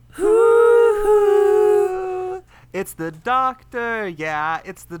feeling. Ooh, it's the doctor. Yeah,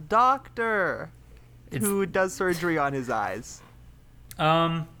 it's the doctor It's- who does surgery on his eyes.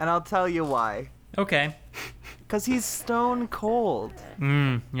 Um. And I'll tell you why. Okay. Because he's stone cold.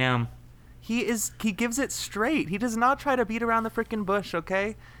 Yeah. He gives it straight. He does not try to beat around the frickin' bush,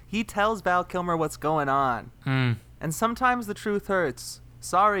 okay? He tells Val Kilmer what's going on. And sometimes the truth hurts.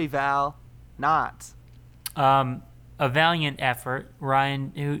 Sorry, Val. Not. A valiant effort.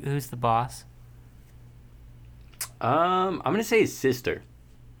 Ryan, who's the boss? I'm gonna say his sister.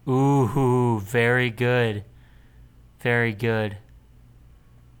 Ooh, very good. Very good.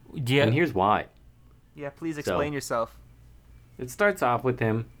 Yeah. And here's why. Yeah, please explain So- yourself. It starts off with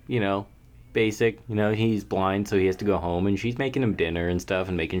him, basic. You know, he's blind, so he has to go home, and she's making him dinner and stuff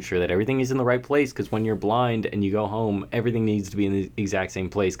and making sure that everything is in the right place, because when you're blind and you go home, everything needs to be in the exact same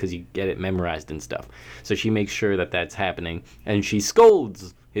place because you get it memorized and stuff. So she makes sure that that's happening, and she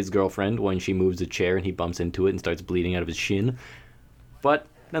scolds his girlfriend when she moves a chair and he bumps into it and starts bleeding out of his shin. But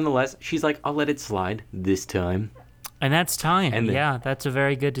nonetheless, she's like, I'll let it slide this time. And that's time. And then- yeah, that's a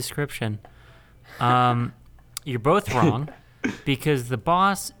very good description. You're both wrong because the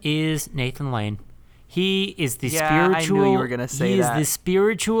boss is Nathan Lane. He is the spiritual. I knew you were gonna say he that. is the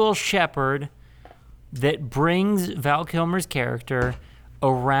spiritual shepherd that brings Val Kilmer's character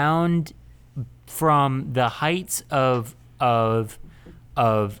around from the heights of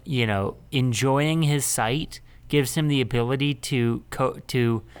enjoying his sight, gives him the ability to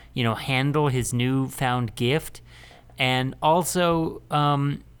handle his newfound gift, and also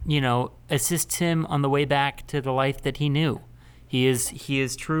assists him on the way back to the life that he knew. He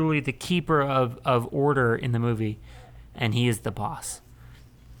is truly the keeper of order in the movie, and he is the boss.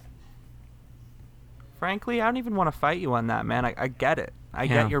 Frankly, I don't even want to fight you on that, man. I get it. I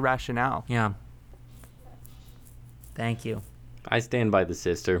get your rationale. Yeah. Thank you. I stand by the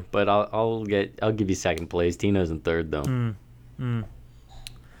sister, but I'll give you second place. Tino's in third though.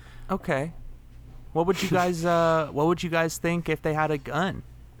 Okay. What would you guys think if they had a gun?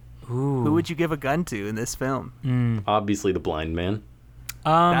 Ooh. Who would you give a gun to in this film? Obviously the blind man.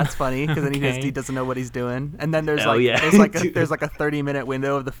 That's funny because then okay. he doesn't know what he's doing, and then there's Oh, yeah. there's like a 30-minute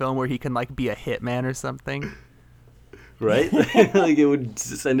window of the film where he can like be a hitman or something. Right? Like it would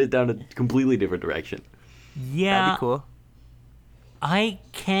send it down a completely different direction. Yeah. That'd be cool. I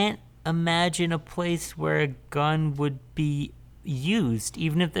can't imagine a place where a gun would be used.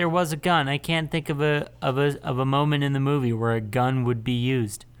 Even if there was a gun, I can't think of a moment in the movie where a gun would be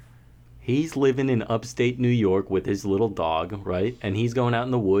used. He's living in upstate New York with his little dog, right? And he's going out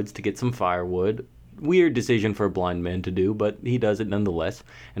in the woods to get some firewood. Weird decision for a blind man to do, but he does it nonetheless.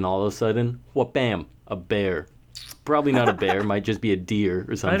 And all of a sudden, bam, a bear. Probably not a bear, might just be a deer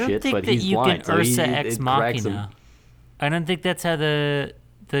or some I don't shit, think but that he's you blind. can Ursa so Ex it cracks him. Machina. I don't think that's how the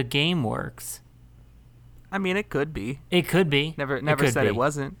game works. I mean, it could be. It could be. Never could said be. it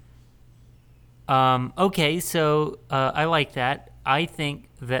wasn't. Okay, so I like that. I think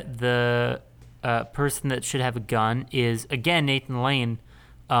that the person that should have a gun is, again, Nathan Lane,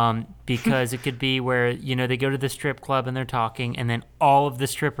 because it could be where, they go to the strip club and they're talking, and then all of the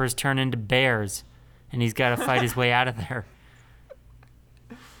strippers turn into bears, and he's got to fight his way out of there.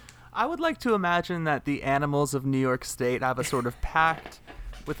 I would like to imagine that the animals of New York State have a sort of pact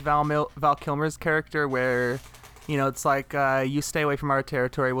with Val Kilmer's character where, it's like, you stay away from our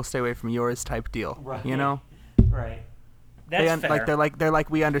territory, we'll stay away from yours type deal. Right. They Right. That's fair. they're like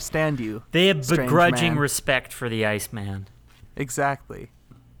we understand you. They have strange begrudging man. respect for the Iceman. Exactly.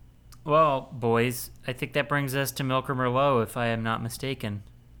 Well, boys, I think that brings us to Milk or Merlot, if I am not mistaken.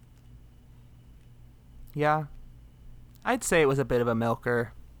 Yeah. I'd say it was a bit of a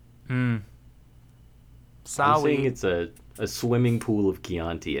milker. I'm Sorry. saying it's a swimming pool of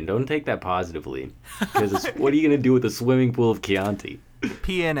Chianti, and don't take that positively. Because what are you going to do with a swimming pool of Chianti?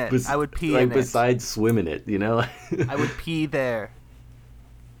 Pee in it. I would pee like, in it. besides swimming it, I would pee there.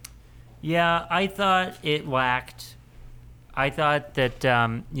 Yeah, I thought it lacked. I thought that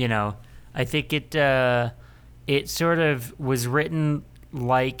I think it sort of was written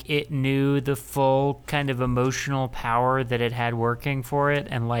like it knew the full kind of emotional power that it had working for it,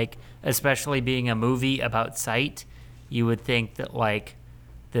 and like especially being a movie about sight, you would think that like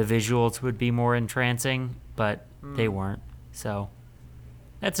the visuals would be more entrancing, but they weren't. So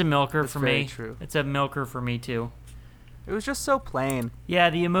that's a milker That's for very me. true. It's a milker for me too. It was just so plain. Yeah,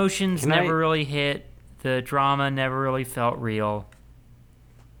 the emotions Can I- never really hit. The drama never really felt real.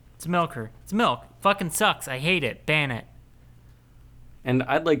 It's a milker. It's milk. Fucking sucks. I hate it. Ban it. And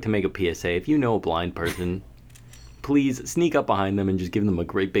I'd like to make a PSA. If you know a blind person, please sneak up behind them and just give them a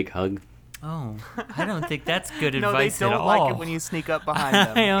great big hug. Oh, I don't think that's good No, they advice at don't all. like it when you sneak up behind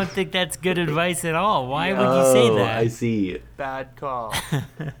them. I don't think that's good advice at all. Why would you say that? I see. Bad call.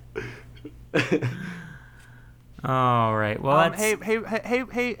 All right. Well, that's...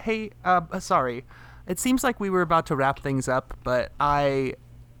 Hey. Sorry. It seems like we were about to wrap things up, but I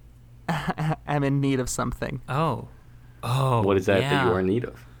am in need of something. Oh, What is that yeah. you are in need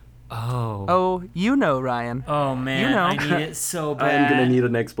of? Oh, you know, Ryan. Oh man, You know. I need it so bad. I'm gonna need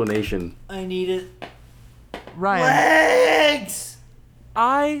an explanation. I need it. Ryan, Legs.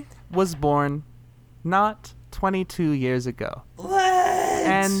 I was born not 22 years ago. Legs.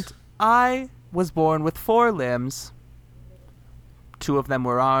 And I was born with 4 limbs. 2 of them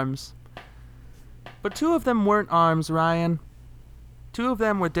were arms. But 2 of them weren't arms, Ryan. 2 of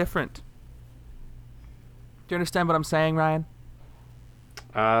them were different. you understand what I'm saying, Ryan?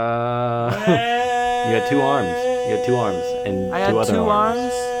 You got 2 arms. You got 2 arms and I had 2 other 2 arms.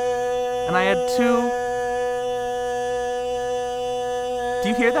 arms, and I had 2. Do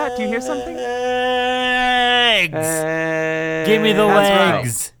you hear that? Do you hear something? Legs. Give me the That's right.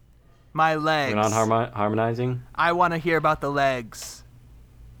 legs. My legs. We're not harmonizing? I want to hear about the legs.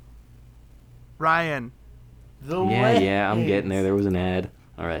 Ryan, Yeah, I'm getting there. There was an ad.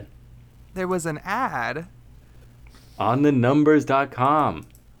 All right. there was an ad. On the numbers.com.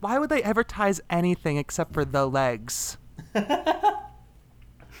 Why would they advertise anything except for the legs? I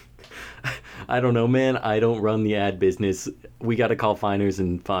don't know, man. I don't run the ad business. We got to call Finers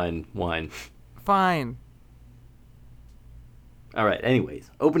and find wine. Fine. All right.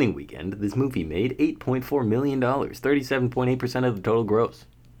 Anyways, opening weekend, this movie made $8.4 million, 37.8% of the total gross.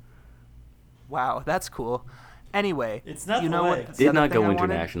 Wow, that's cool. Anyway, It's not you the know legs. what? Did the not other thing go I wanted?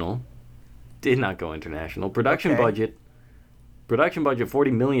 international. Did not go international. Production Okay. budget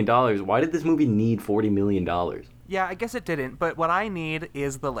 $40 million. Why did this movie need $40 million? Yeah, I guess it didn't. But what I need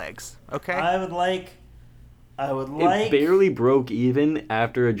is the legs. Okay. I would like. It barely broke even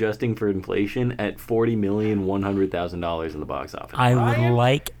after adjusting for inflation at $40,100,000 in the box office. I would Ryan?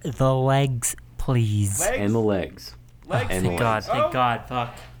 like the legs, please. Legs? And the legs. Legs, And the Thank God, legs. thank God,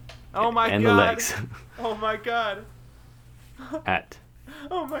 fuck. Oh my And god. the legs. Oh my god. At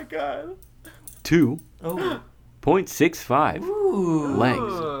Oh my god. 2.65 Ooh. legs.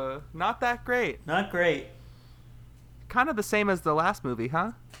 Ugh, not that great. Not great. Kind of the same as the last movie,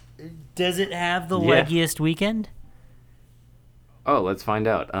 huh? Does it have the Yeah. leggiest weekend? Oh, let's find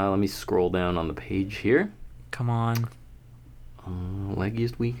out. Let me scroll down on the page here. Come on.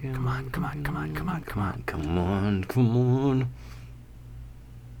 Leggiest weekend. Come on, come on, come on, come on, come on. Come on, come on.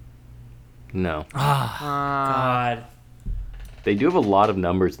 No. God. They do have a lot of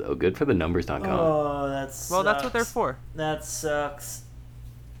numbers, though. Good for the numbers.com. Oh, that's. Well, that's what they're for. That sucks.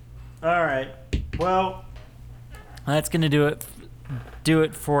 All right. Well, that's gonna do it. Do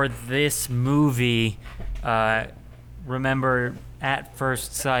it for this movie. Remember, At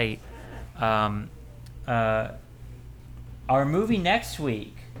First Sight. Our movie next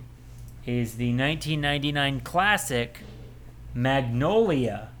week is the 1999 classic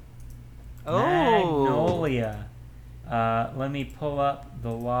Magnolia. Oh. Magnolia. Let me pull up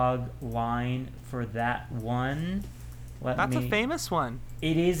the log line for that one. That's a famous one.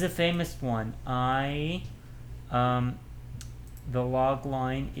 It is a famous one. The log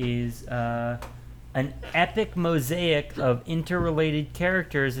line is an epic mosaic of interrelated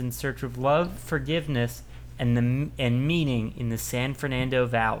characters in search of love, forgiveness, and meaning in the San Fernando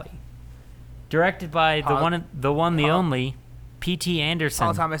Valley. Directed by the only P.T. Anderson.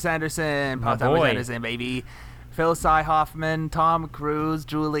 Paul Thomas Anderson. My Paul Thomas boy. Anderson, baby. Phil Sy Hoffman, Tom Cruise,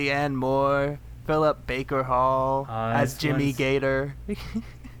 Julianne Moore, Philip Baker Hall as this Jimmy one's- Gator.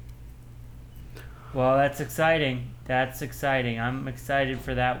 Well, that's exciting. That's exciting. I'm excited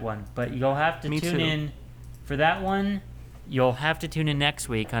for that one. But you'll have to Me tune too. in for that one. You'll have to tune in next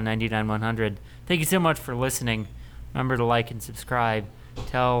week on 99-100. Thank you so much for listening. Remember to like and subscribe.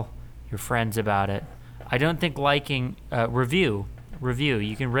 Tell your friends about it. I don't think liking, review.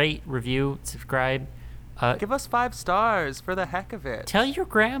 You can rate, review, subscribe. Give us 5 stars for the heck of it. Tell your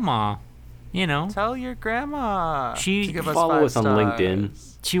grandma. You know, Tell your grandma. She- to give us Follow 5 us on stars. LinkedIn.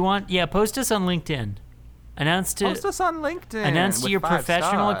 post us on LinkedIn. Post us on LinkedIn. Announce to with your 5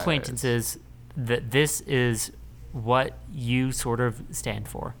 professional stars. acquaintances that this is what you sort of stand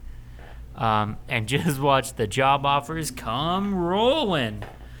for. And just watch the job offers come rolling.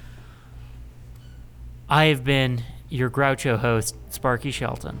 I have been your Groucho host, Sparky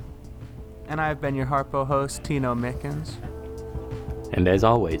Shelton. And I've been your Harpo host, Tino Mickens. And as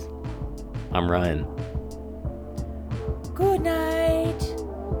always, I'm Ryan. Good night.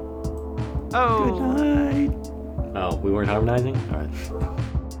 Oh. Good night. Oh, we weren't harmonizing? All right.